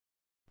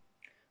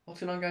What's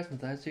going on, guys?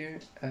 Matthias here.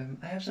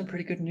 I have some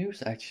pretty good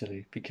news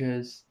actually,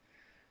 because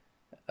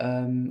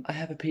I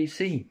have a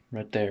PC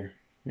right there,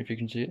 if you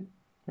can see it,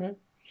 right?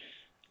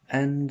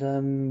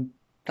 And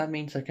that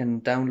means I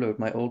can download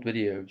my old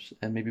videos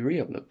and maybe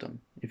re-upload them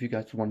if you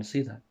guys want to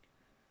see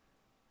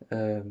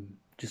that.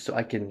 Just so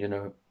I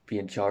can, be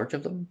in charge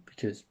of them,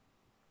 because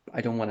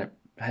I don't want to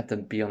have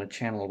them be on a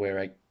channel where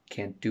I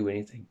can't do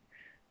anything,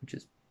 which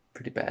is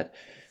pretty bad.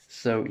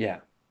 So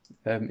yeah,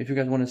 if you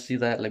guys want to see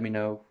that, let me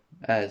know,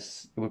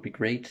 as it would be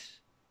great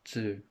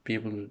to be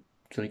able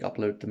to like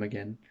upload them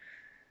again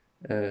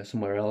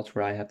somewhere else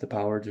where I have the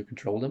power to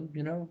control them,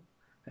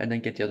 and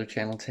then get the other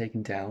channel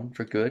taken down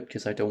for good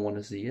because I don't want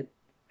to see it.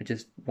 I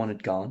just want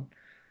it gone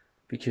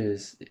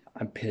because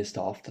I'm pissed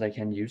off that I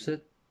can't use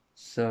it.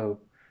 So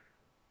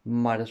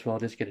might as well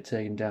just get it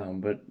taken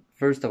down. But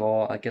first of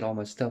all, I get all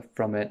my stuff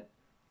from it,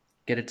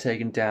 get it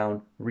taken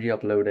down,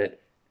 re-upload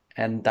it,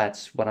 and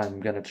that's what I'm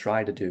gonna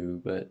try to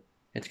do, but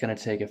it's gonna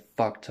take a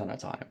fuck ton of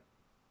time.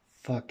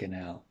 Fucking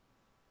hell.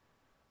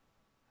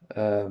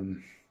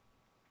 Um,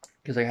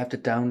 because I have to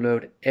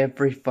download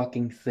every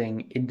fucking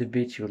thing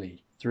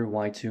individually through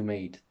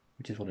Y2Mate,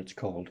 which is what it's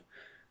called.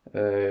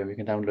 You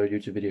can download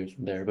YouTube videos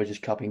from there by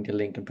just copying the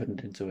link and putting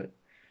it into it.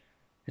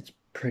 It's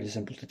pretty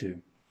simple to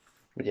do.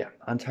 But yeah,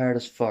 I'm tired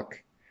as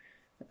fuck,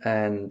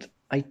 and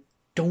I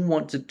don't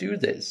want to do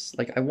this.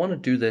 Like, I want to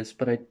do this,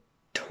 but I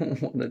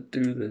don't want to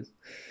do this.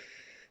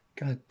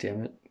 God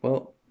damn it.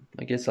 Well,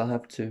 I guess I'll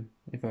have to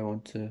if I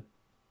want to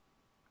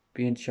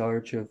be in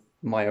charge of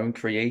my own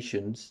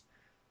creations.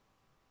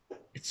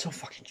 It's so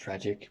fucking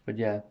tragic, but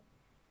yeah.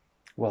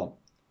 Well,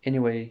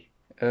 anyway,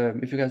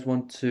 if you guys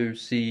want to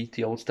see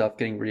the old stuff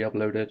getting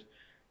re-uploaded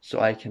so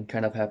I can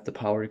kind of have the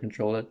power to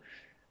control it,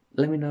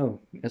 let me know,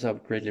 as I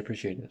would greatly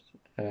appreciate it.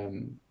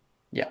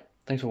 Yeah,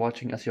 thanks for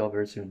watching. I'll see you all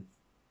very soon.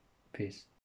 Peace.